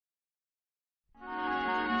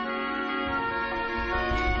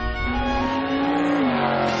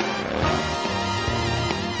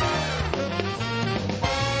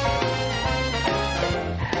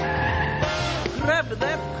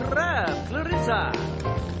sir.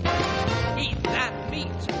 Eat that meat,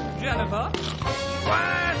 Jennifer.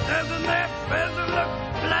 Why doesn't that pheasant look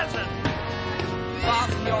pleasant?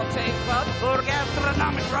 Fasten your taste buds. For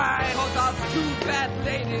gastronomic ride. Because us two fat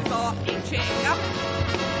ladies are itching up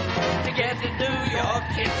To get into your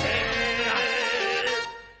kitchen.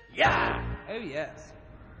 Yeah. Oh, yes.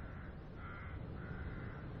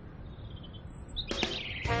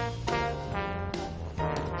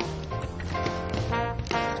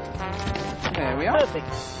 There we are.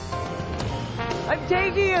 Perfect. I'm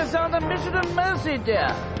taking us on a mission of mercy,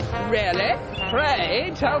 dear. Really?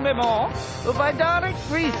 Pray, tell me more. Well, my darling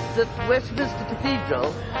priests at Westminster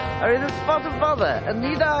Cathedral are in a spot of bother and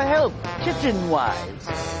need our help, kitchen-wise.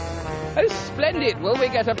 Oh, splendid. Will we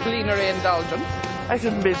get a plenary indulgence? I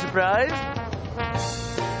shouldn't be surprised.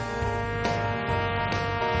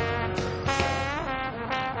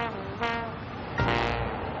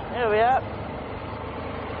 Here we are.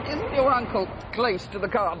 Isn't your uncle close to the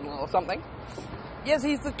cardinal or something? Yes,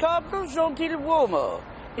 he's the Cardinal Gentil'uomo.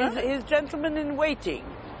 He's his gentleman in waiting.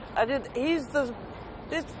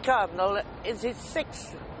 This cardinal is his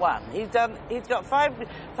sixth one. He's got five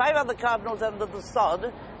other cardinals under the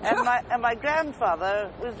sod, and my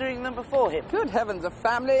grandfather was doing them before him. Good heavens, a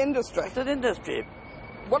family industry. It's an industry.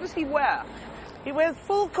 What does he wear? He wears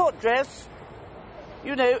full court dress,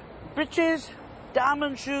 you know, breeches,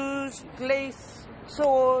 diamond shoes, lace,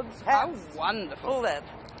 swords, hats. How wonderful. All that.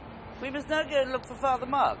 We must now go and look for Father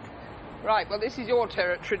Mark. Right, well, this is your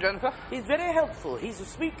territory, Jennifer. He's very helpful. He's a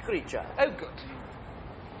sweet creature. Oh, good.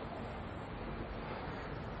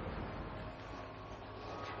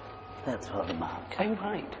 That's Father Mark. Oh,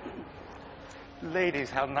 right.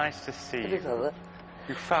 Ladies, how nice to see you. Father.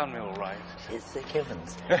 You found me all right. Yes, Sir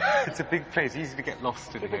Kevin's. It's a big place, easy to get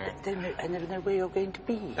lost in here. I never know where you're going to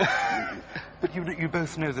be. But you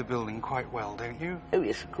both know the building quite well, don't you? Oh,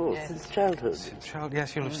 yes, of course, since childhood.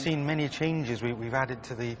 Yes, you'll have seen many changes we've added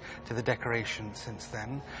to the decorations since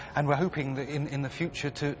then. And we're hoping that in the future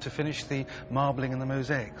to finish the marbling and the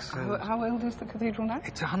mosaics. How old is the cathedral now?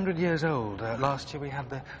 It's 100 years old. Last year we had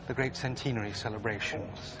the great centenary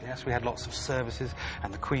celebrations. Yes, we had lots of services,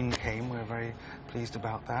 and the Queen came. We're very pleased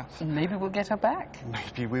about that. Maybe we'll get her back.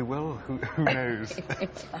 Maybe we will. Who knows?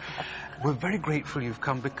 We're very grateful you've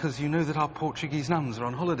come because you know that our Portuguese nuns are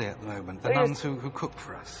on holiday at the moment. The nuns who cook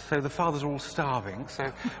for us. So the fathers are all starving.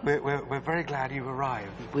 So we're very glad you've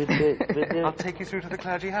arrived. I'll take you through to the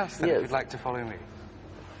clergy house then, if you'd like to follow me.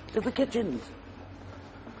 To the kitchens.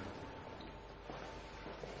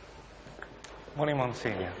 Morning,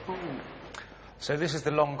 Monsignor. So this is the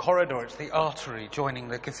long corridor. It's the artery joining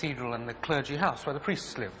the cathedral and the clergy house where the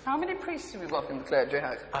priests live. How many priests have we got in the clergy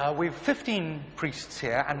house? We've 15 priests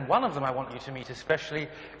here, and one of them I want you to meet especially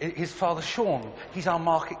is Father Sean. He's our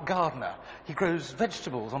market gardener. He grows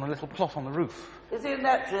vegetables on a little plot on the roof. Is he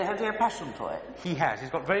naturally? Has he a passion for it? He has. He's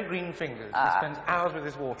got very green fingers. He spends hours with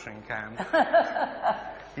his watering can.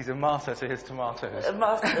 He's a martyr to his tomatoes. A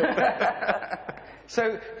master.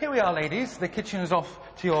 So, here we are, ladies. The kitchen is off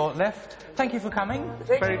to your left. Thank you for coming.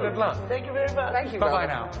 Very good luck. Thank you very much. Thank you, Bye-bye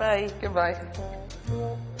brother. now. Bye. Goodbye.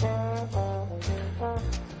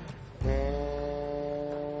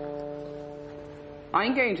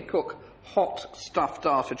 I'm going to cook hot stuffed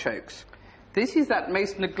artichokes. This is that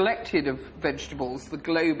most neglected of vegetables, the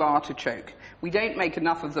globe artichoke. We don't make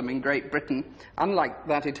enough of them in Great Britain, unlike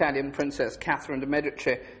that Italian princess Catherine de'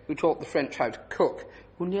 Medici, who taught the French how to cook,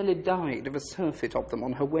 who nearly died of a surfeit of them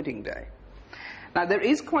on her wedding day. Now, there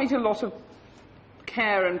is quite a lot of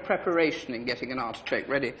care and preparation in getting an artichoke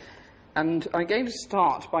ready, and I'm going to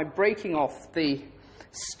start by breaking off the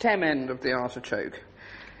stem end of the artichoke.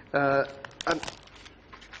 And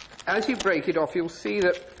as you break it off, you'll see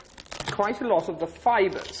that quite a lot of the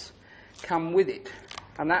fibres come with it,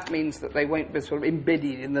 and that means that they won't be sort of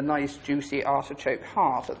embedded in the nice juicy artichoke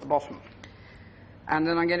heart at the bottom. And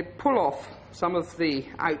then I'm going to pull off some of the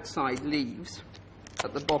outside leaves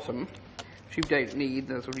at the bottom, which you don't need.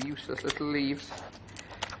 They're sort of useless little leaves.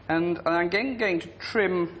 And I'm again going to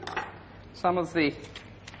trim some of the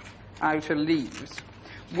outer leaves.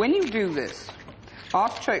 When you do this,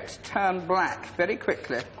 artichokes turn black very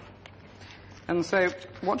quickly. And so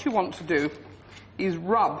what you want to do is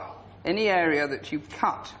rub any area that you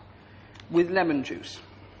cut with lemon juice.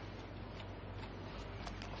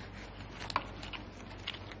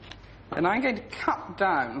 And I'm going to cut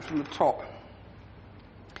down from the top.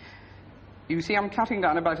 You see, I'm cutting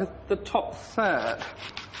down about the top third.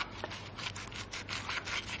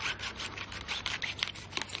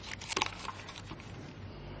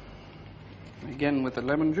 Again with the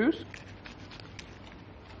lemon juice.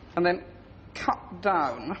 And then cut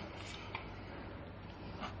down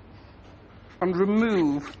and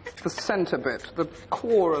remove the centre bit, the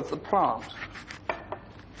core of the plant,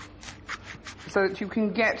 so that you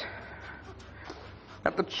can get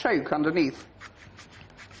at the choke underneath.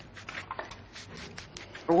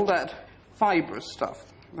 All that fibrous stuff,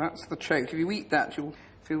 that's the choke. If you eat that, you'll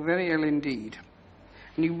feel very ill indeed.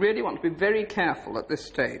 And you really want to be very careful at this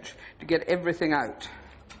stage to get everything out.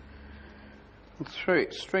 And throw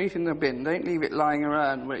it straight in the bin. Don't leave it lying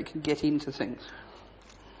around where it can get into things.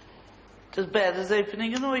 It's as bad as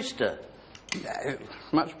opening an oyster. No,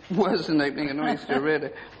 much worse than opening an oyster, really.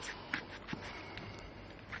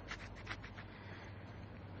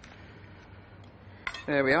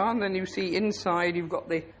 There we are, and then you see inside you've got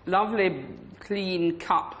the lovely clean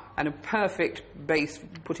cup and a perfect base for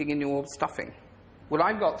putting in your stuffing. Well,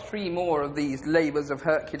 I've got 3 more of these labours of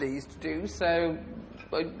Hercules to do, so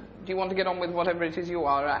do you want to get on with whatever it is you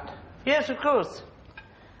are at? Yes, of course.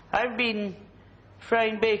 I've been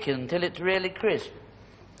frying bacon till it's really crisp.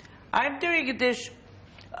 I'm doing a dish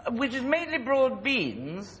which is mainly broad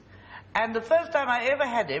beans, and the first time I ever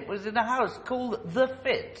had it was in a house called The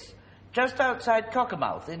Fitz, just outside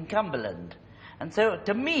Cockermouth in Cumberland. And so,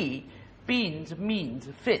 to me, beans means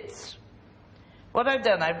Fitz. What I've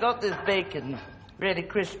done, I've got this bacon really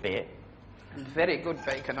crispy. Very good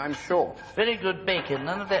bacon, I'm sure. Very good bacon,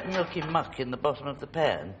 none of that milky muck in the bottom of the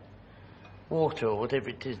pan. Water or whatever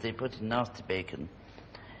it is they put in nasty bacon.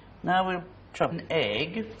 Now we'll chop an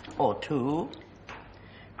egg or 2.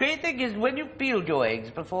 Great thing is, when you've peeled your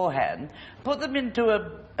eggs beforehand, put them into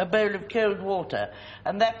a bowl of cold water,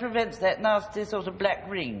 and that prevents that nasty sort of black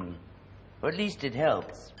ring. Or at least it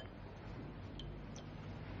helps.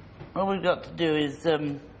 All we've got to do is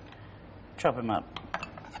chop them up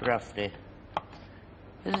roughly.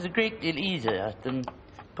 This is a great deal easier than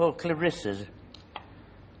poor Clarissa's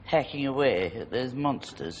hacking away at those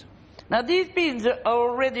monsters. Now, these beans are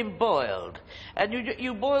already boiled, and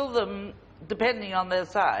you boil them, depending on their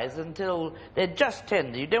size, until they're just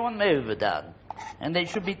tender. You don't want them overdone. And they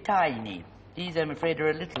should be tiny. These, I'm afraid, are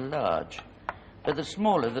a little large. But the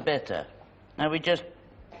smaller, the better. Now, we just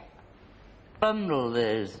bundle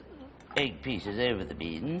those egg pieces over the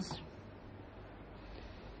beans.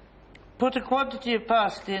 Put a quantity of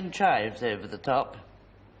parsley and chives over the top.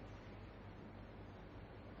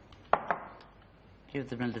 Give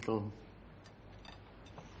them a little...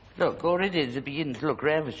 Look, already it's beginning to look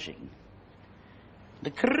ravishing.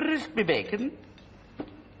 The crispy bacon.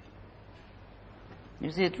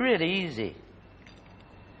 You see, it's really easy.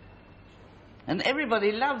 And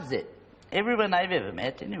everybody loves it. Everyone I've ever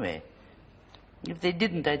met, anyway. If they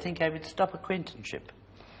didn't, I think I would stop acquaintanceship.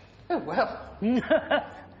 Oh, well.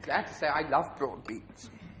 Glad to say I love broad beans.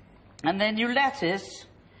 And then you lattice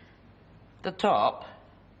the top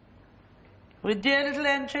with dear little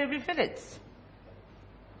anchovy fillets.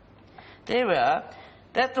 There we are.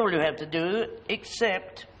 That's all you have to do,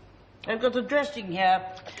 except I've got a dressing here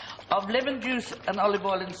of lemon juice and olive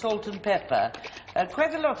oil and salt and pepper.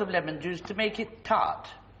 Quite a lot of lemon juice to make it tart.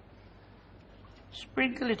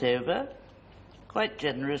 Sprinkle it over, quite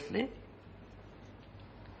generously.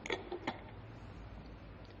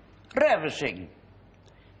 Ravishing.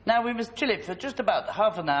 Now we must chill it for just about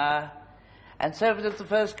half an hour and serve it as the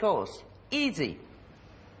first course. Easy.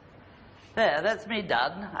 There, that's me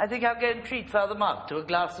done. I think I'll go and treat Father Mark to a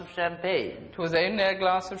glass of champagne. It was only a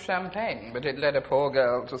glass of champagne, but it led a poor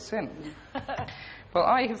girl to sin. Well,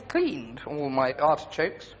 I have cleaned all my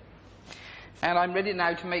artichokes, and I'm ready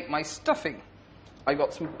now to make my stuffing. I've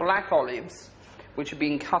got some black olives, which have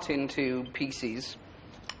been cut into pieces,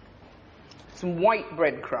 some white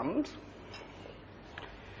breadcrumbs,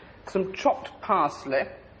 some chopped parsley,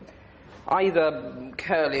 either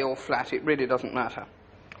curly or flat, it really doesn't matter.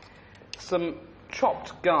 Some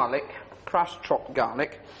chopped garlic, crushed chopped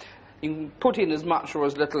garlic. You can put in as much or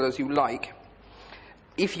as little as you like.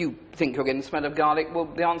 If you think you're getting the smell of garlic, well,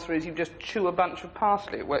 the answer is you just chew a bunch of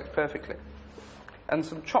parsley. It works perfectly. And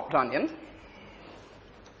some chopped onion.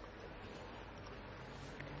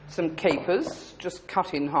 Some capers, just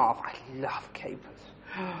cut in half. I love capers.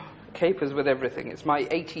 Capers with everything. It's my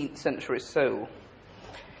 18th century soul.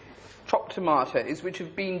 Chopped tomatoes, which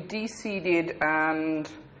have been de-seeded and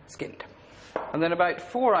skinned. And then about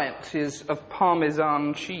 4 ounces of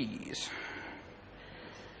Parmesan cheese,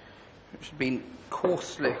 which has been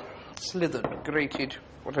coarsely slithered, grated,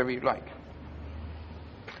 whatever you like.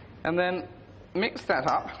 And then mix that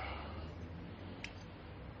up.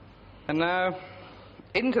 And now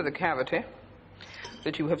into the cavity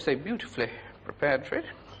that you have so beautifully prepared for it,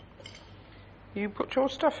 you put your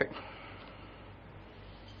stuffing.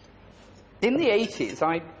 In the 80s,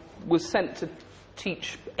 I was sent to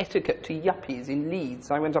teach etiquette to yuppies in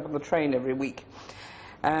Leeds. I went up on the train every week.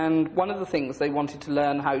 And one of the things they wanted to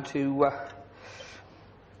learn how to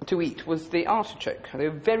eat was the artichoke. They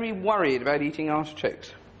were very worried about eating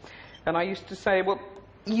artichokes. And I used to say, well,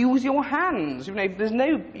 use your hands. You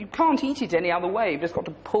know, you can't eat it any other way. You've just got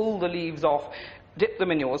to pull the leaves off, dip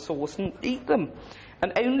them in your sauce and eat them.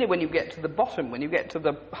 And only when you get to the bottom, when you get to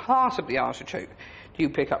the heart of the artichoke, do you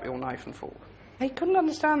pick up your knife and fork. They couldn't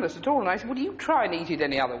understand this at all. And I said, well, you try and eat it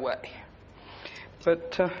any other way.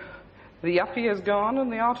 But the yuppie has gone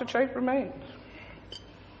and the artichoke remains.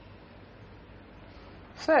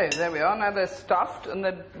 So, there we are. Now they're stuffed and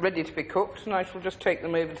they're ready to be cooked, and I shall just take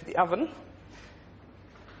them over to the oven.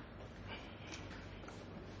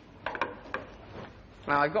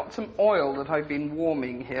 Now, I've got some oil that I've been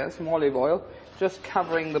warming here, some olive oil, just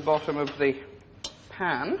covering the bottom of the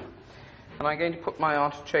pan, and I'm going to put my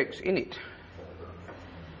artichokes in it.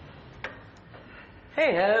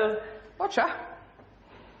 Hey-ho. Watcha?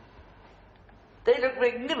 They look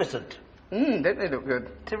magnificent. Don't they look good?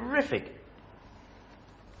 Terrific.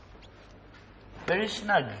 Very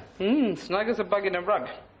snug. Snug as a bug in a rug.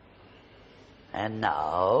 And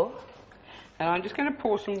now? And I'm just going to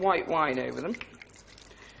pour some white wine over them.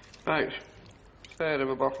 About a third of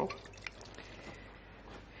a bottle.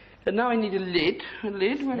 And now I need a lid.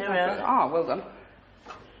 Where's that? Ah, well done.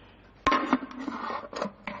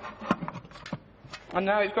 And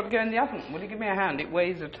now it's got to go in the oven. Will you give me a hand? It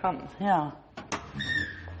weighs a ton. Yeah.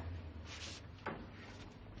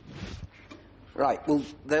 Right, well,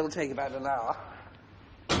 they'll take about an hour.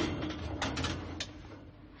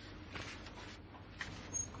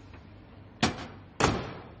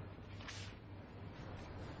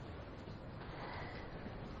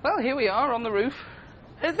 Well, here we are on the roof.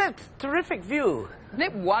 Isn't that a terrific view? Isn't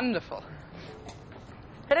it wonderful?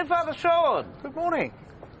 Hello, Father Sean. Good morning.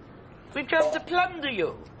 We've come to plunder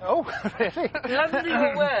you. Oh, really? Plunder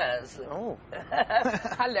your wares. Oh.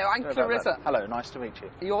 Hello, I'm Clarissa. Hello, nice to meet you.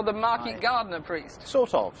 You're the market gardener priest.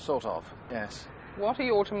 Sort of, yes. What are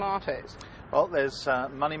your tomatoes? Well, there's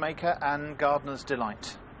Moneymaker and Gardener's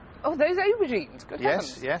Delight. Oh, those aubergines. Good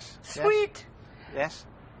heavens. Yes. Sweet. Yes.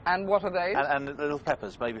 And what are those? And little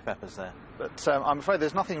peppers, baby peppers there. But I'm afraid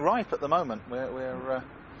there's nothing ripe at the moment.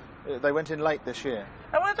 They went in late this year.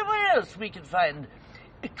 I wonder where else we can find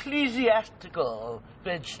ecclesiastical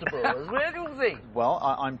vegetables. Where do you think? Well,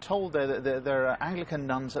 I'm told there are Anglican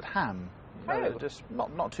nuns at Ham. Oh. Just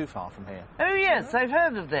not too far from here. Oh, yes, I've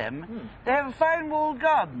heard of them. They have a fine walled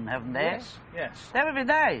garden, haven't they? Yes. That would be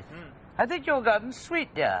nice. I think your garden's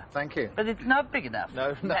sweet, dear. Thank you. But it's not big enough.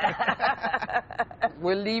 No.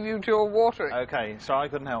 We'll leave you to your watering. Okay, sorry I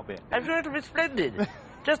couldn't help you. I'm sure it'll be splendid.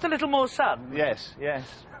 Just a little more sun. Yes.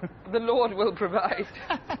 The Lord will provide.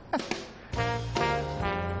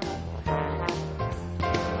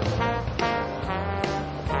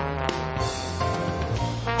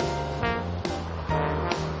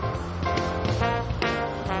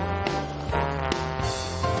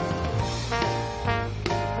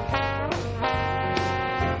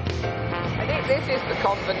 This is the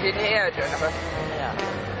convent in here, Jennifer. Yeah.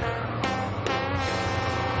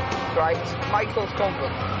 Right, Michael's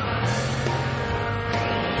convent.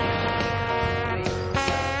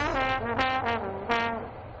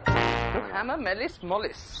 Hammer, mellis,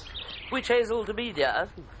 mollis. Witch hazel to me, dear.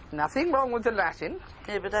 Nothing wrong with the Latin.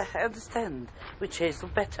 Yeah, but I understand witch hazel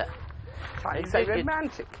better. Trying to say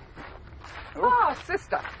romantic. Ah,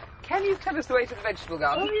 sister, can you tell us the way to the vegetable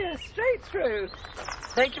garden? Oh, yes, straight through.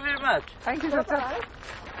 Thank you very much. Thank you, sister.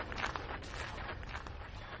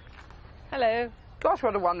 Hello. Gosh,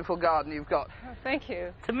 what a wonderful garden you've got. Oh, thank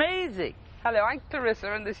you. It's amazing. Hello, I'm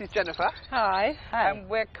Clarissa, and this is Jennifer. Hi. And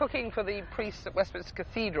we're cooking for the priests at Westminster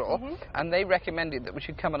Cathedral, and they recommended that we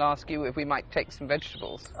should come and ask you if we might take some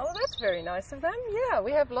vegetables. Oh, that's very nice of them. Yeah,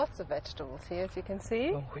 we have lots of vegetables here, as you can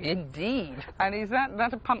see. Oh, indeed. And is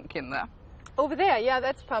that a pumpkin there? Over there, yeah,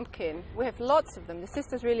 that's pumpkin. We have lots of them. The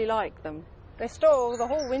sisters really like them. They store the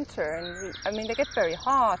whole winter, and I mean, they get very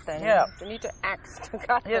hard then. Yeah. You need to axe to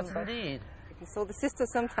cut Yes, them. indeed. So the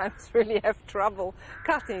sisters sometimes really have trouble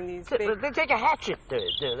cutting these big... They take a hatchet to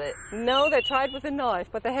it, do they? No, they tried with a knife,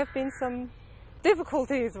 but there have been some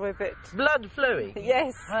difficulties with it. Blood flowing.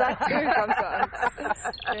 Yes, that too sometimes.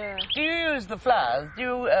 Yeah. Do you use the flowers?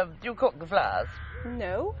 Do you cook the flowers?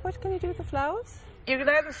 No? What can you do with the flowers? You can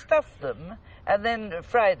either stuff them and then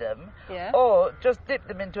fry them, Yeah. or just dip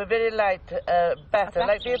them into a very light batter,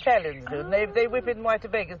 like the Italians do. And they whip in white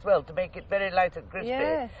of egg as well to make it very light and crispy.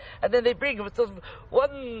 Yes. And then they bring a sort of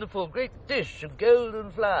wonderful great dish of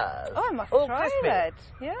golden flowers. Oh, I must all try crispy. that.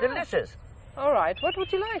 Yeah. Delicious. All right, what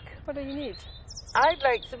would you like? What do you need? I'd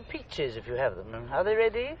like some peaches if you have them. Are they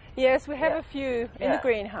ready? Yes, we have Yeah. a few in Yeah. the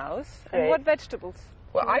greenhouse. Great. And what vegetables?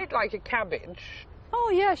 Well, I'd like a cabbage. Oh,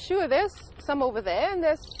 yeah, sure. There's some over there, and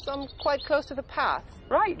there's some quite close to the path.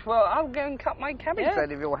 Right, well, I'll go and cut my cabbage Yeah.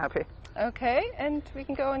 then if you're happy. Okay, and we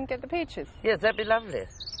can go and get the peaches. Yes, that'd be lovely.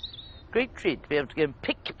 Great treat to be able to go and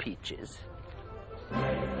pick peaches.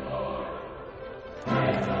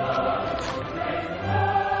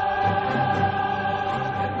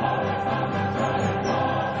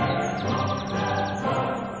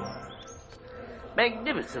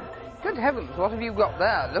 Magnificent. Good heavens, what have you got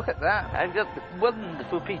there? Look at that. I've got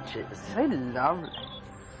wonderful peaches. So lovely.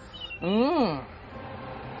 Mmm.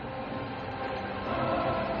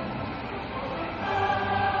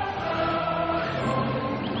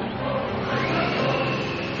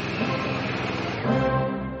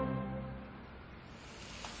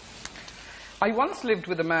 I once lived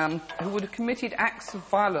with a man who would have committed acts of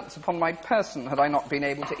violence upon my person had I not been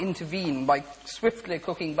able to intervene by swiftly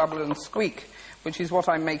cooking bubble and squeak, which is what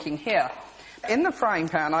I'm making here. In the frying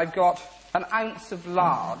pan, I've got an ounce of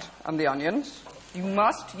lard and the onions. You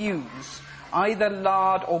must use either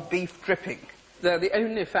lard or beef dripping. They're the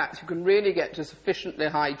only fats you can really get to sufficiently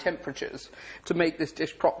high temperatures to make this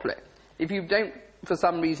dish properly. If you don't, for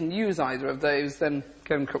some reason, use either of those, then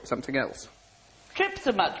go and cook something else. Chips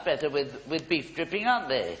are much better with beef dripping, aren't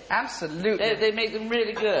they? Absolutely. They make them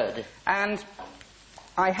really good. And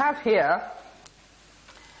I have here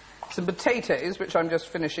some potatoes, which I'm just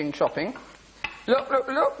finishing chopping. Look, look,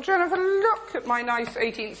 look, Jennifer, look at my nice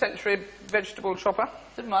 18th century vegetable chopper.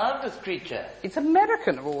 It's a marvellous creature. It's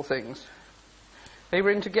American, of all things. They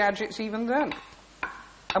were into gadgets even then.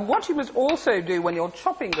 And what you must also do when you're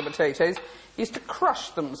chopping the potatoes is to crush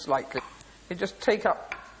them slightly. They just take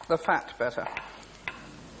up the fat better.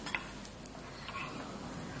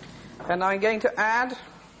 And I'm going to add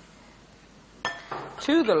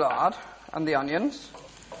to the lard and the onions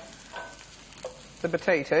the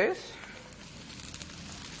potatoes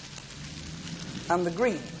and the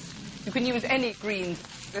greens. You can use any green.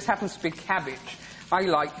 This happens to be cabbage. I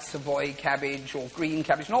like Savoy cabbage or green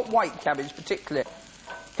cabbage, not white cabbage particularly.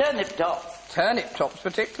 Turnip tops. Turnip tops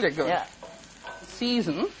particularly good. Yeah.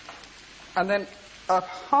 Season, and then a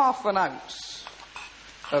half an ounce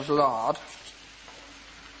of lard,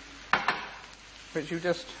 which you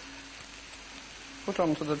just put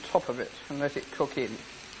onto the top of it and let it cook in.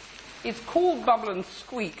 It's called bubble and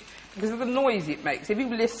squeak because of the noise it makes. If you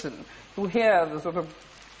listen, you'll hear the sort of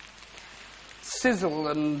sizzle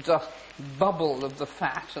and bubble of the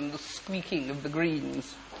fat and the squeaking of the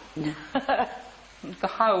greens. The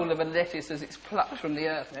howl of a lettuce as it's plucked from the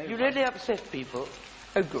earth. You really upset people.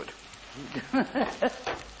 Oh, good.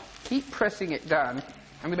 Keep pressing it down,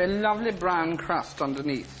 and with a lovely brown crust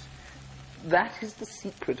underneath. That is the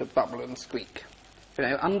secret of bubble and squeak. You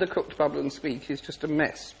know, undercooked bubble and squeak is just a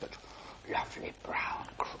mess, but lovely brown,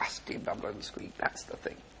 crusty bubble and squeak, that's the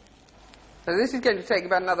thing. So this is going to take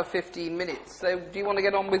about another 15 minutes, so do you want to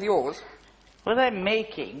get on with yours? What I'm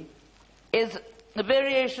making is a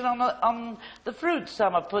variation on the fruit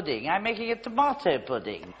summer pudding. I'm making a tomato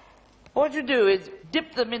pudding. What you do is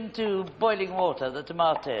dip them into boiling water, the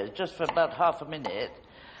tomatoes, just for about half a minute,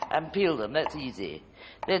 and peel them. That's easy.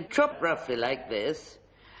 Then chop roughly like this,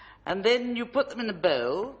 and then you put them in a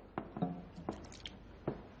bowl,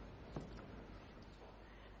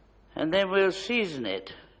 and then we'll season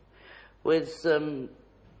it with some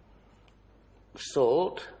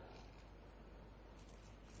salt,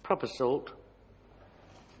 proper salt,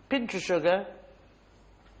 pinch of sugar.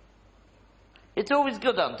 It's always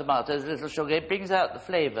good on tomatoes, little sugar. It brings out the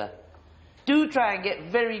flavour. Do try and get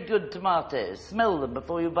very good tomatoes. Smell them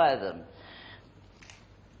before you buy them.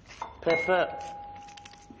 Pepper.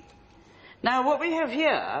 Now, what we have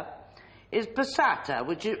here is passata,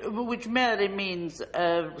 which merely means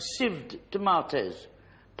sieved tomatoes.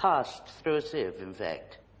 Passed through a sieve, in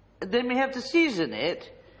fact. Then we have to season it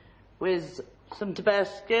with some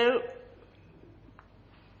Tabasco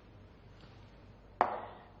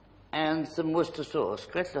and some Worcester sauce,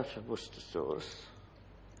 quite a lot of Worcester sauce.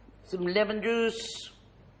 Some lemon juice.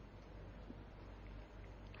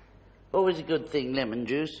 Always a good thing, lemon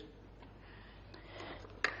juice.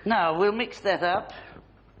 Now, we'll mix that up.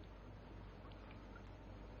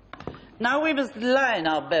 Now we must line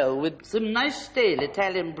our bowl with some nice stale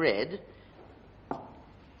Italian bread.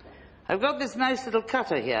 I've got this nice little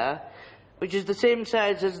cutter here, which is the same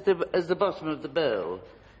size as the bottom of the bowl.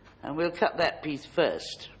 And we'll cut that piece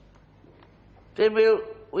first. Then we'll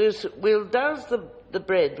douse the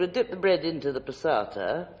bread, we'll dip the bread into the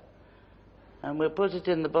passata, and we'll put it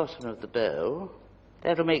in the bottom of the bowl.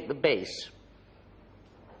 That'll make the base.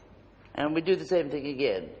 And we do the same thing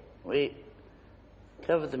again. We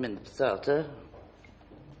cover them in the salter,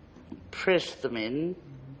 press them in,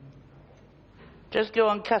 just go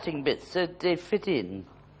on cutting bits so they fit in,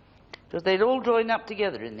 because they'll all join up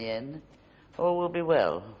together in the end, all will be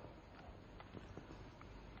well.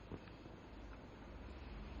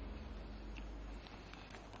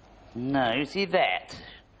 Now, you see, that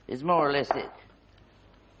is more or less it.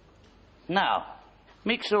 Now,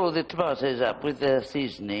 mix all the tomatoes up with the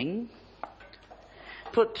seasoning.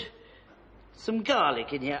 Put some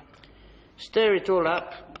garlic in here. Stir it all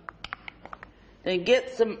up. Then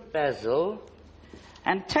get some basil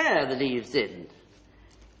and tear the leaves in.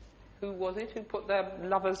 Who was it who put their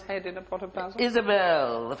lover's head in a pot of basil?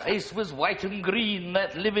 Isabel. The face was white and green,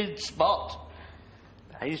 that livid spot.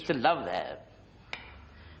 I used to love that.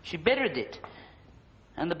 She buried it,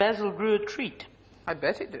 and the basil grew a treat. I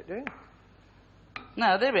bet it did, yeah.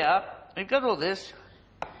 Now, there we are. We've got all this,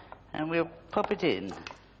 and we'll pop it in.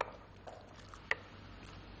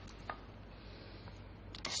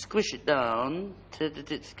 Squish it down so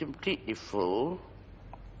that it's completely full.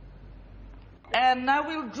 And now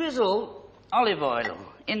we'll drizzle olive oil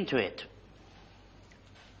into it.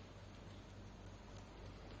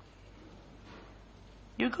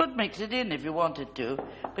 You could mix it in if you wanted to,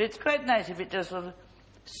 but it's quite nice if it just sort of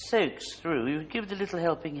soaks through. You give it a little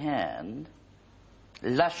helping hand.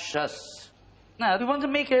 Luscious. Now, we want to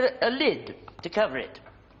make a lid to cover it.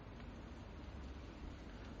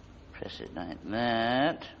 Press it like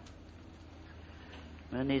that.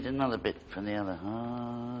 We'll need another bit for the other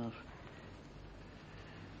half.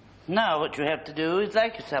 Now, what you have to do is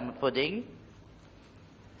like a summer pudding.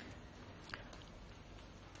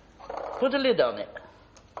 Put a lid on it.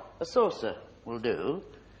 A saucer will do.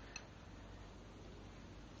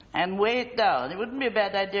 And weigh it down. It wouldn't be a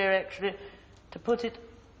bad idea, actually, to put it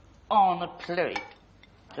on a plate,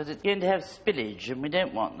 because it's going to have spillage, and we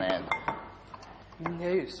don't want that.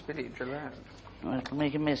 No spillage allowed. Well, it'll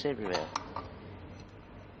make a mess everywhere.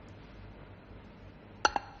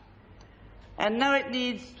 And now it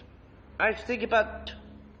needs, I think, about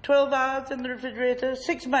 12 hours in the refrigerator.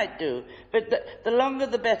 6 might do, but the longer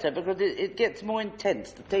the better, because it gets more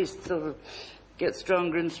intense. The taste sort of gets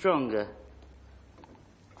stronger and stronger.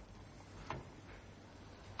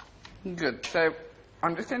 Good. So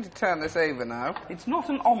I'm just going to turn this over now. It's not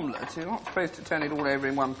an omelette. You're not supposed to turn it all over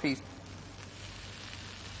in one piece.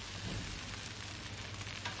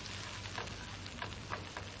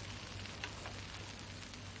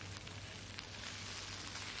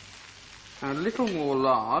 A little more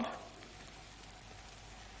lard.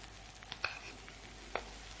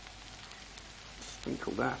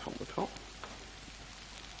 Sprinkle that on the top.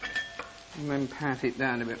 And then pat it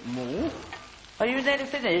down a bit more. Are you nearly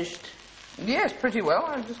finished? Yes, pretty well.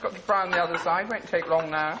 I've just got to brown the other side. Won't take long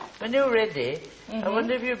now. When you're ready, I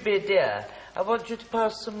wonder if you'd be a dear. I want you to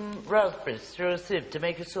pass some raspberries through a sieve to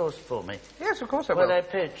make a sauce for me. Yes, of course I will. While I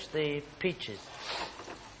poach the peaches.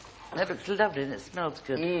 That looks lovely and it smells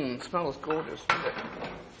good. It smells gorgeous, doesn't it?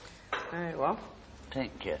 There you are.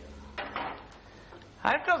 Thank you.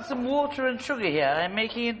 I've got some water and sugar here I'm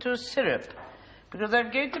making into a syrup, because I'm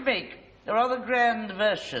going to make a rather grand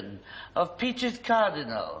version of Peaches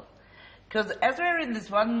Cardinal. Because as we're in this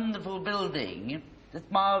wonderful building, this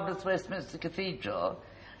marvellous Westminster Cathedral,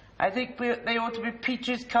 I think they ought to be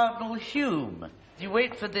Peaches Cardinal Hume. You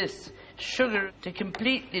wait for this sugar to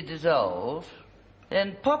completely dissolve,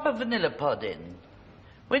 then pop a vanilla pod in.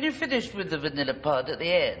 When you've finished with the vanilla pod at the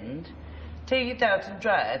end, take it out and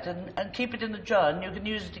dry it and keep it in a jar and you can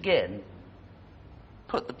use it again.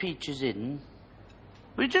 Put the peaches in.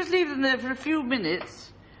 We just leave them there for a few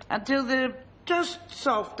minutes until they're just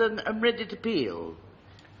soft and ready to peel.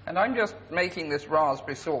 And I'm just making this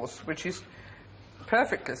raspberry sauce, which is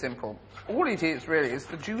perfectly simple. All it is, really, is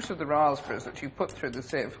the juice of the raspberries that you put through the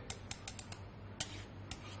sieve.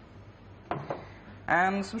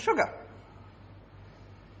 And some sugar.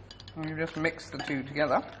 And you just mix the two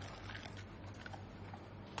together.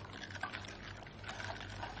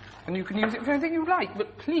 And you can use it for anything you like,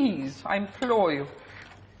 but please, I implore you,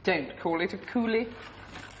 don't call it a coulis.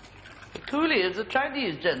 A coulis is a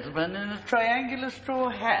Chinese gentleman in a triangular straw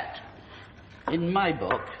hat, in my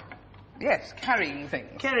book. Yes, carrying things.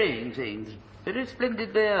 Carrying things. Very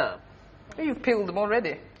splendid they are. You've peeled them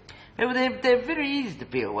already. Oh, they're very easy to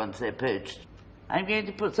peel once they're poached. I'm going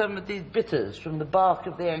to put some of these bitters from the bark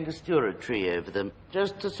of the Angostura tree over them,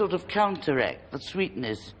 just to sort of counteract the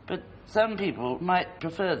sweetness. But some people might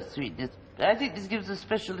prefer the sweetness. I think this gives a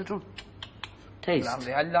special little taste.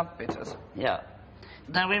 Lovely, I love bitters. Yeah.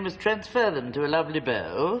 Now we must transfer them to a lovely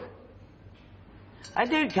bowl. I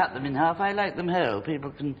don't cut them in half, I like them whole.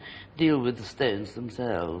 People can deal with the stones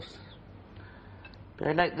themselves. But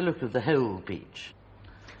I like the look of the whole peach.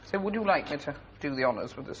 So would you like me to do the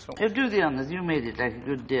honours with this sauce? Oh, do the honours, you made it like a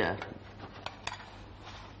good dear.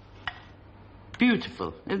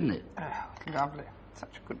 Beautiful, isn't it? Oh, lovely.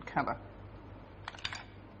 Such a good colour.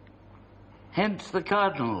 Hence the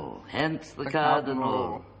cardinal, hence the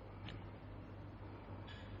cardinal.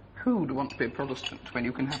 Who would want to be a Protestant when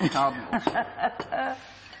you can have cardinals?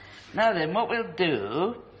 Now then, what we'll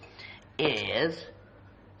do is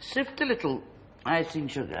sift a little icing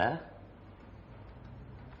sugar.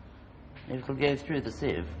 It'll go through the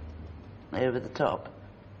sieve, over the top,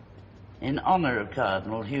 in honour of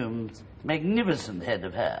Cardinal Hume's magnificent head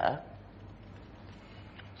of hair.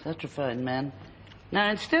 Such a fine man.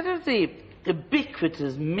 Now, instead of the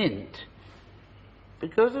ubiquitous mint,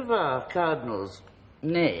 because of our Cardinal's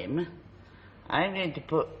name, I'm going to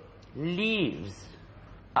put leaves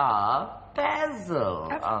of basil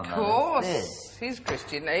on Of course. this. His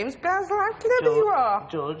Christian name's Basil. How clever you are.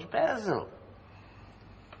 George Basil.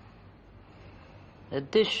 A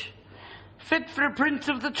dish fit for a prince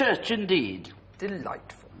of the church, indeed.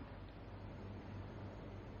 Delightful.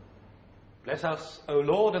 Bless us, O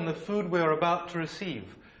Lord, and the food we are about to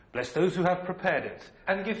receive. Bless those who have prepared it,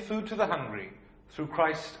 and give food to the hungry. Through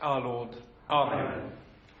Christ our Lord. Amen.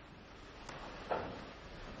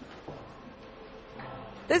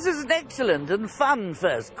 This is an excellent and fun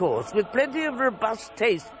first course with plenty of robust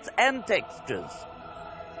tastes and textures.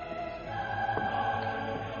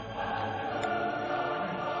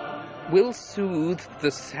 Will soothe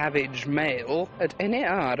the savage male at any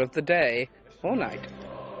hour of the day or night.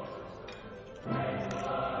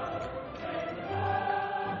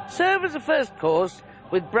 Serve as a first course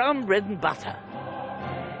with brown bread and butter.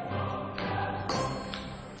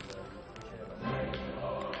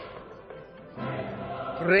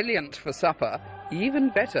 Brilliant for supper, even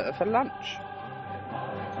better for lunch.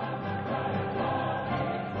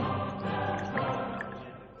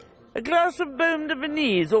 A glass of Baume de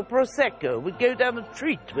Venise or Prosecco would go down a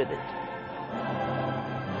treat with it.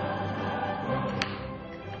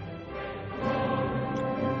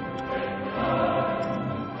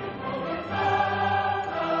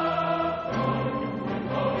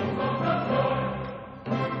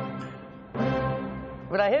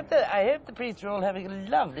 Well, I hope the priests are all having a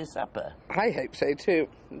lovely supper. I hope so too.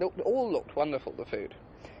 All looked wonderful, the food.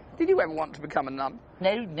 Did you ever want to become a nun?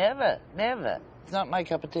 No, never, never. It's not my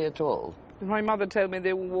cup of tea at all. My mother told me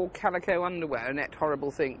they all wore calico underwear and ate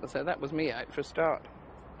horrible things, so that was me out for a start.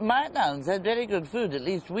 My nuns had very good food, at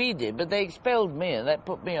least we did, but they expelled me and that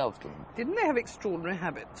put me off them. Didn't they have extraordinary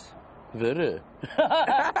habits? Very. No.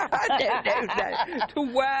 To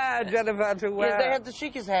wear, Jennifer, to wear. Yes, they had the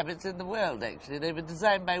chicest habits in the world, actually. They were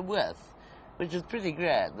designed by Worth, which is pretty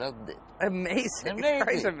grand, wasn't it? Amazing. Amazing.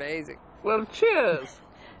 Quite amazing. Well, cheers.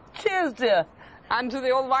 Cheers, dear. And to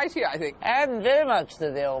the Almighty, I think. And very much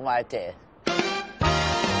to the Almighty.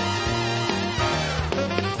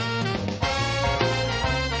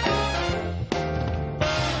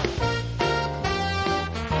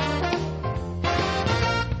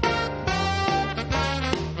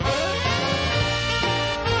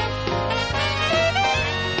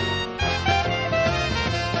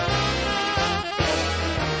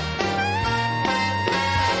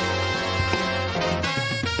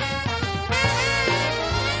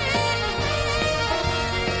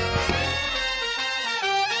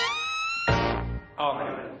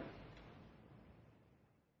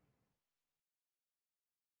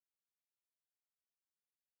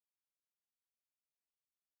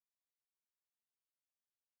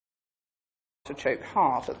 Artichoke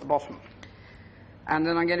heart at the bottom. And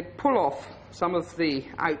then I'm going to pull off some of the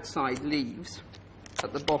outside leaves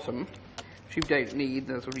at the bottom, which you don't need.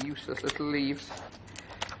 They're sort of useless little leaves.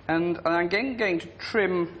 And I'm going to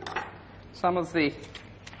trim some of the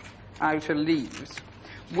outer leaves.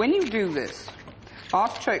 When you do this,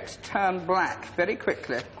 artichokes turn black very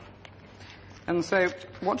quickly. And so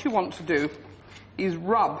what you want to do is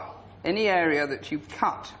rub any area that you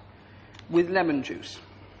cut with lemon juice.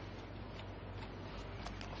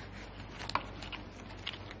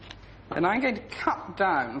 And I'm going to cut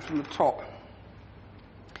down from the top.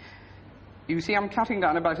 You see, I'm cutting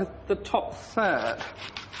down about the top third.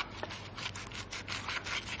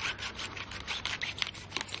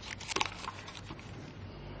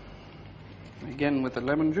 Again with the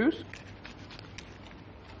lemon juice.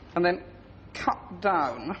 And then cut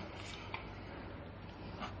down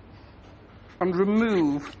and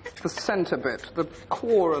remove the centre bit, the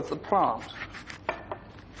core of the plant,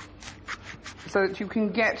 so that you can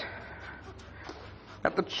get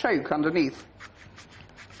at the choke underneath.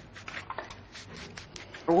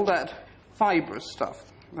 All that fibrous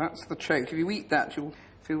stuff, that's the choke. If you eat that, you'll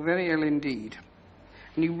feel very ill indeed.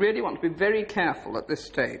 And you really want to be very careful at this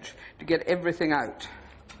stage to get everything out.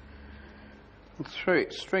 And throw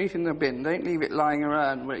it straight in the bin. Don't leave it lying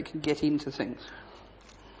around where it can get into things.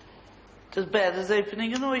 It's as bad as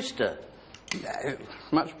opening an oyster. No,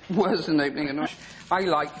 much worse than opening an oyster. I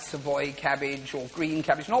like Savoy cabbage or green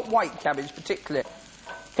cabbage, not white cabbage particularly.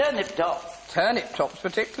 Turnip tops. Turnip tops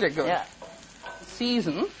particularly good. Yeah.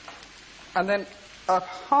 Season, and then a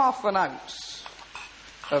half an ounce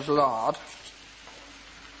of lard,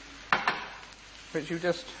 which you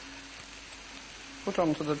just put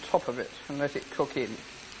onto the top of it and let it cook in.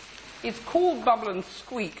 It's called bubble and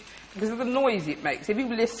squeak because of the noise it makes. If you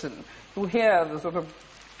listen, you'll hear the sort of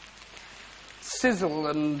sizzle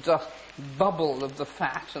and bubble of the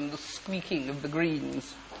fat and the squeaking of the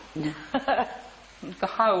greens. The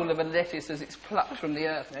howl of a lettuce as it's plucked from the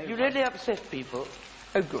earth. You really upset people.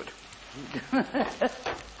 Oh, good.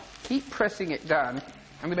 Keep pressing it down,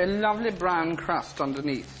 and with a lovely brown crust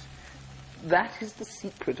underneath. That is the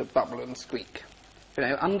secret of bubble and squeak. You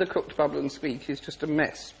know, undercooked bubble and squeak is just a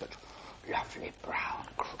mess, but lovely brown,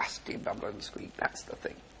 crusty bubble and squeak, that's the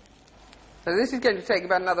thing. So this is going to take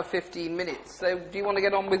about another 15 minutes, so do you want to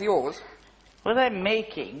get on with yours? What I'm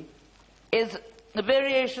making is a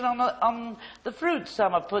variation on the fruit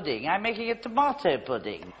summer pudding. I'm making a tomato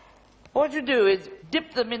pudding. What you do is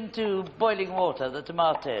dip them into boiling water, the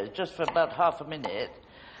tomatoes, just for about half a minute,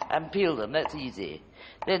 and peel them. That's easy.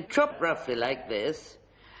 Then chop roughly like this,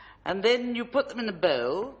 and then you put them in a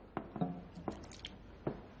bowl,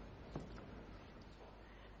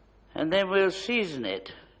 and then we'll season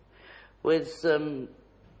it with some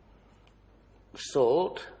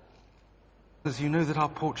salt. Because you know that our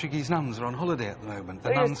Portuguese nuns are on holiday at the moment,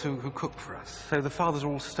 the nuns who cook for us. So the fathers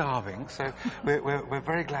are all starving, so we're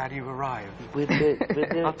very glad you've arrived.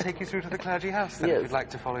 I'll take you through to the clergy house then, if you'd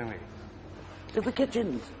like to follow me. To the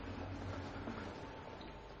kitchens.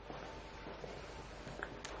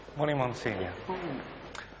 Morning, Monsignor.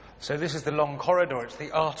 So this is the long corridor. It's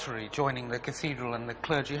the artery joining the cathedral and the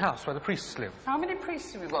clergy house where the priests live. How many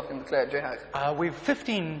priests have we got in the clergy house? We've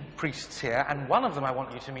 15 priests here, and one of them I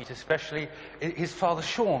want you to meet especially is Father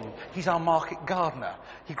Sean. He's our market gardener.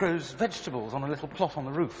 He grows vegetables on a little plot on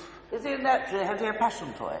the roof. Is he naturally, has he a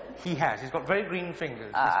passion for it? He has. He's got very green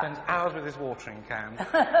fingers. He spends hours with his watering can.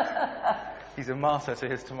 He's a martyr to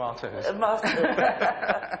his tomatoes. A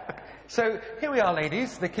master. So, here we are,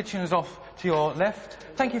 ladies. The kitchen is off to your left.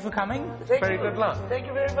 Thank you for coming. Very good luck. Thank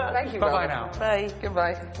you very much. Thank you, Bye-bye brother. now. Bye.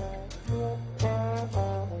 Goodbye.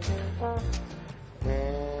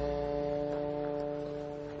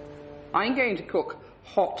 I'm going to cook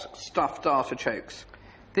hot stuffed artichokes.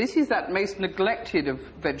 This is that most neglected of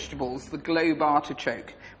vegetables, the globe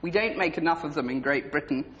artichoke. We don't make enough of them in Great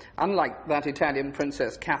Britain, unlike that Italian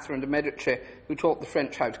princess Catherine de' Medici, who taught the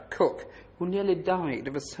French how to cook, who nearly died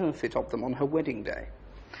of a surfeit of them on her wedding day.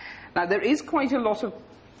 Now, there is quite a lot of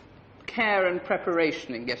care and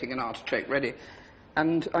preparation in getting an artichoke ready,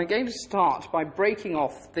 and I'm going to start by breaking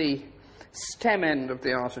off the stem end of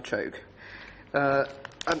the artichoke.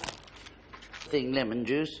 Lemon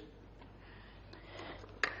juice.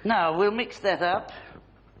 Now, we'll mix that up.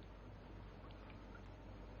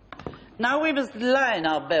 Now we must line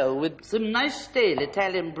our bowl with some nice stale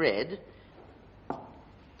Italian bread.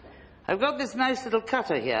 I've got this nice little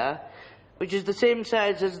cutter here, which is the same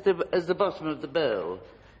size as the bottom of the bowl.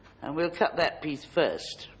 And we'll cut that piece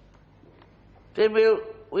first. Then we'll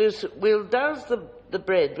douse the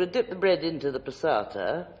bread, we'll dip the bread into the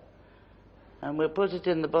passata, and we'll put it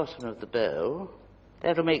in the bottom of the bowl.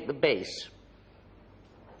 That'll make the base.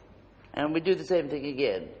 And we do the same thing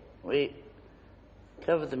again. We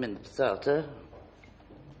cover them in the passata,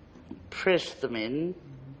 press them in.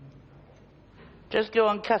 Just go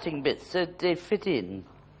on cutting bits so they fit in,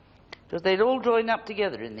 because they'll all join up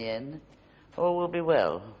together in the end. All will be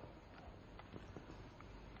well.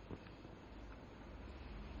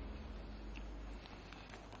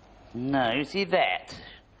 Now, you see, that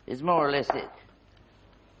is more or less it.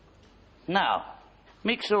 Now,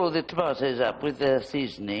 mix all the tomatoes up with the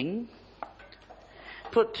seasoning.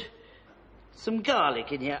 Put some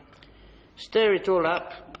garlic in here. Stir it all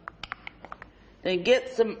up. Then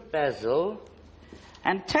get some basil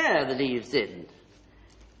and tear the leaves in.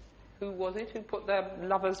 Who was it who put their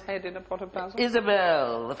lover's head in a pot of basil?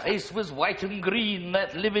 Isabel. The face was white and green,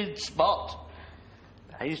 that livid spot.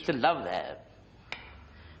 I used to love that.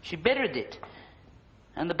 She buried it,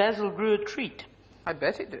 and the basil grew a treat. I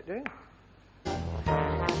bet it did, yeah.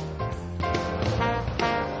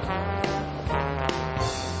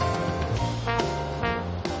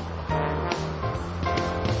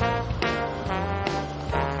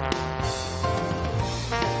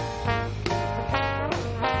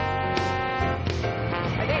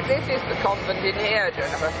 This is the convent in here,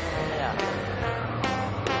 Jennifer. Yeah.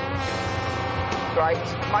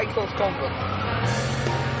 Right, Michael's convent.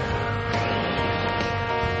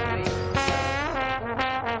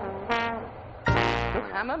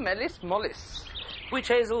 Hammer, mellis, mollis. Which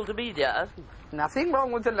hazel to be, dear? Nothing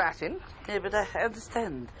wrong with the Latin. Yeah, but I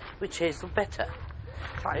understand which hazel better.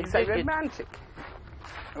 Trying to say romantic.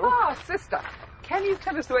 Ah, sister, can you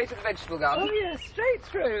tell us the way to the vegetable garden? Oh, yes, straight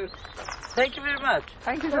through. Thank you very much.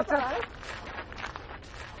 Thank you, sister.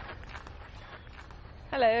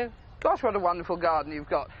 Hello. Gosh, what a wonderful garden you've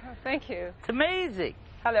got. Oh, thank you. It's amazing.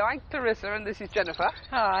 Hello, I'm Clarissa and this is Jennifer.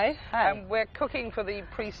 Hi. And we're cooking for the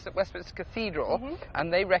priests at Westminster Cathedral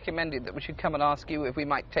and they recommended that we should come and ask you if we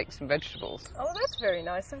might take some vegetables. Oh, that's very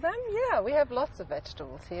nice of them. Yeah, we have lots of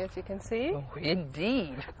vegetables here, as you can see. Oh,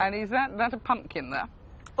 indeed. And is that a pumpkin there?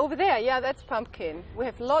 Over there, yeah, that's pumpkin. We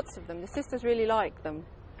have lots of them. The sisters really like them.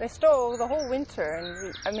 They store the whole winter,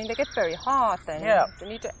 and I mean, they get very hard then. Yeah. You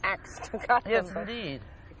need to axe to cut Yes, them. indeed.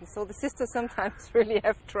 So the sisters sometimes really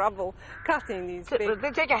have trouble cutting these big... They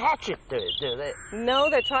take a hatchet to it, do they? No,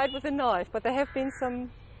 they tried with a knife, but there have been some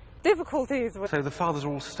difficulties with... So the fathers are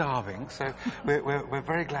all starving, so we're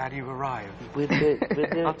very glad you've arrived.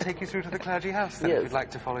 I'll take you through to the clergy house then, Yes. if you'd like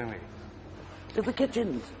to follow me. To the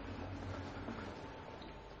kitchens.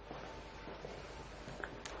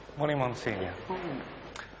 Morning, Monsignor.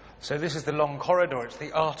 So this is the long corridor. It's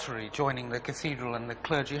the artery joining the cathedral and the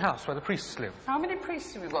clergy house where the priests live. How many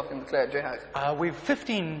priests have we got in the clergy house? We've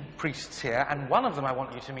 15 priests here, and one of them I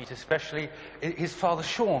want you to meet especially is Father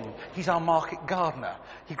Sean. He's our market gardener.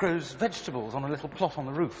 He grows vegetables on a little plot on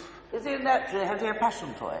the roof. Is he naturally, has he a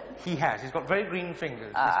passion for it? He has. He's got very green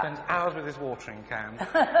fingers. He spends hours with his watering can.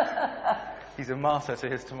 He's a martyr to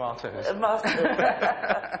his tomatoes. A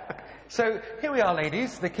master. So, here we are,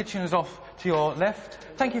 ladies. The kitchen is off to your left.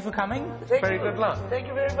 Thank you for coming. Very good luck. Thank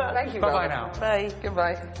you very much. Thank you, Bye-bye brother. now. Bye.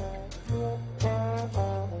 Goodbye.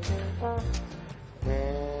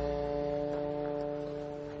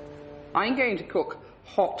 I'm going to cook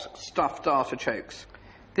hot stuffed artichokes.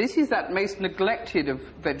 This is that most neglected of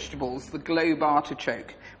vegetables, the globe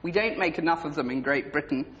artichoke. We don't make enough of them in Great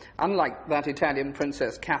Britain, unlike that Italian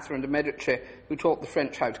princess Catherine de' Medici, who taught the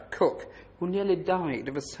French how to cook, who nearly died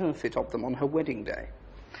of a surfeit of them on her wedding day.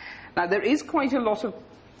 Now, there is quite a lot of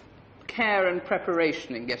care and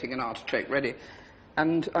preparation in getting an artichoke ready,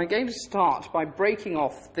 and I'm going to start by breaking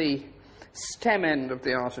off the stem end of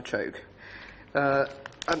the artichoke. And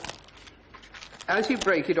as you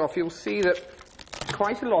break it off, you'll see that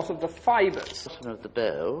quite a lot of the fibres. Bottom of the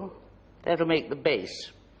bow. That'll make the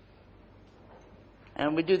base.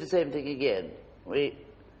 And we do the same thing again. We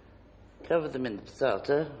cover them in the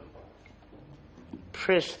passata,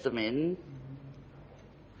 press them in,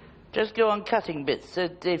 just go on cutting bits so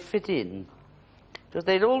they fit in, because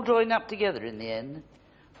they'll all join up together in the end.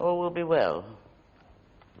 All will be well.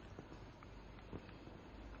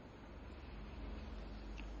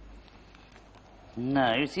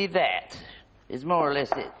 Now, you see that is more or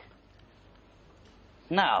less it.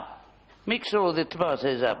 Now, mix all the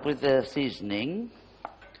tomatoes up with the seasoning.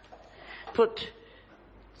 Put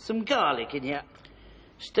some garlic in here.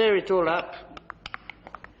 Stir it all up.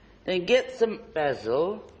 Then get some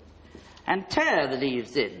basil and tear the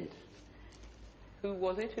leaves in. Who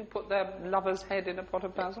was it who put their lover's head in a pot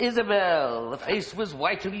of basil? Isabel, the face was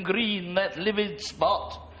white and green, that livid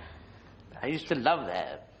spot. I used to love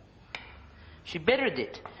that. She buried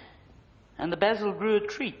it, and the basil grew a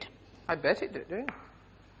treat. I bet it did, yeah.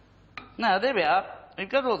 Now, there we are. We've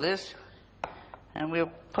got all this, and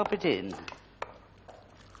we'll pop it in.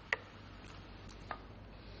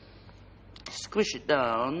 Squish it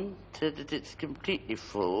down so that it's completely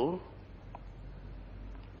full.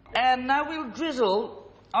 And now we'll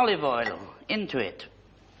drizzle olive oil into it.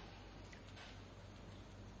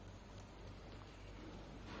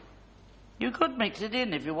 You could mix it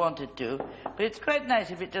in if you wanted to, but it's quite nice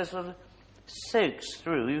if it just sort of soaks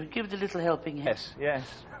through. You give it a little helping hand. Yes,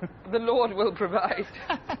 yes. The Lord will provide.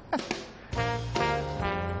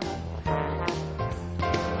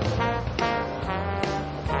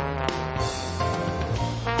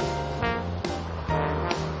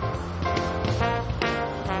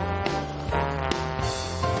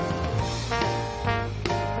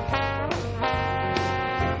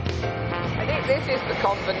 I think this is the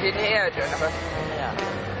convent in here, Jennifer. Yeah.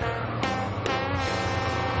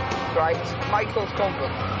 Right, Michael's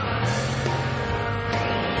convent.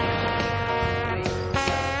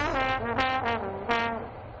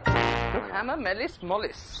 Hammer, mellis,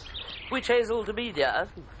 mollis. Which hazel to be, dear?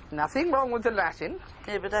 Nothing wrong with the Latin.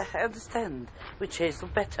 Yeah, but I understand which hazel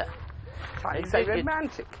better. Trying to say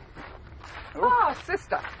romantic. Ah,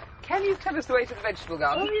 sister, can you tell us the way to the vegetable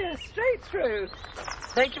garden? Oh, yes, straight through.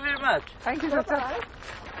 Thank you very much. Thank you, sister.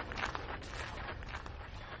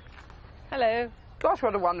 Hello. Gosh,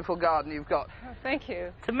 what a wonderful garden you've got. Oh, thank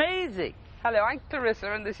you. It's amazing. Hello, I'm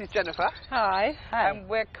Clarissa and this is Jennifer. Hi. And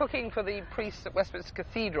we're cooking for the priests at Westminster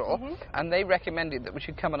Cathedral and they recommended that we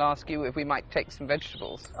should come and ask you if we might take some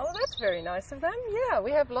vegetables. Oh, that's very nice of them. Yeah,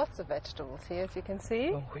 we have lots of vegetables here, as you can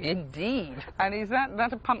see. Oh, indeed. And is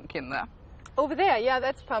that a pumpkin there? Over there, yeah,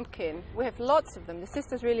 that's pumpkin. We have lots of them. The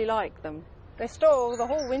sisters really like them. They store the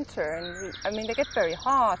whole winter, and I mean, they get very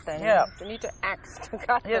hard then. Yeah. You need to axe to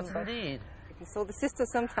cut Yes, them. indeed. So the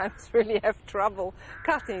sisters sometimes really have trouble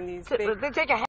cutting these big... They take a